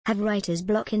Have writer's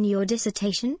block in your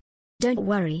dissertation? Don't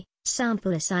worry,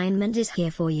 sample assignment is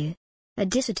here for you. A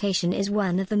dissertation is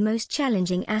one of the most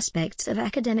challenging aspects of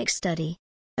academic study.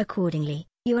 Accordingly,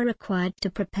 you are required to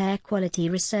prepare quality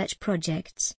research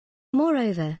projects.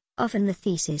 Moreover, often the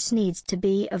thesis needs to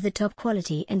be of the top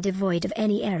quality and devoid of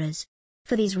any errors.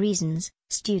 For these reasons,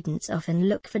 students often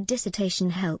look for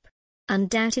dissertation help.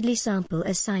 Undoubtedly, sample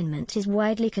assignment is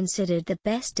widely considered the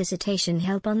best dissertation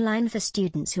help online for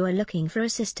students who are looking for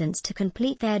assistance to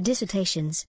complete their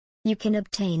dissertations. You can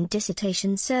obtain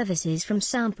dissertation services from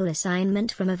sample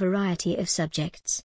assignment from a variety of subjects.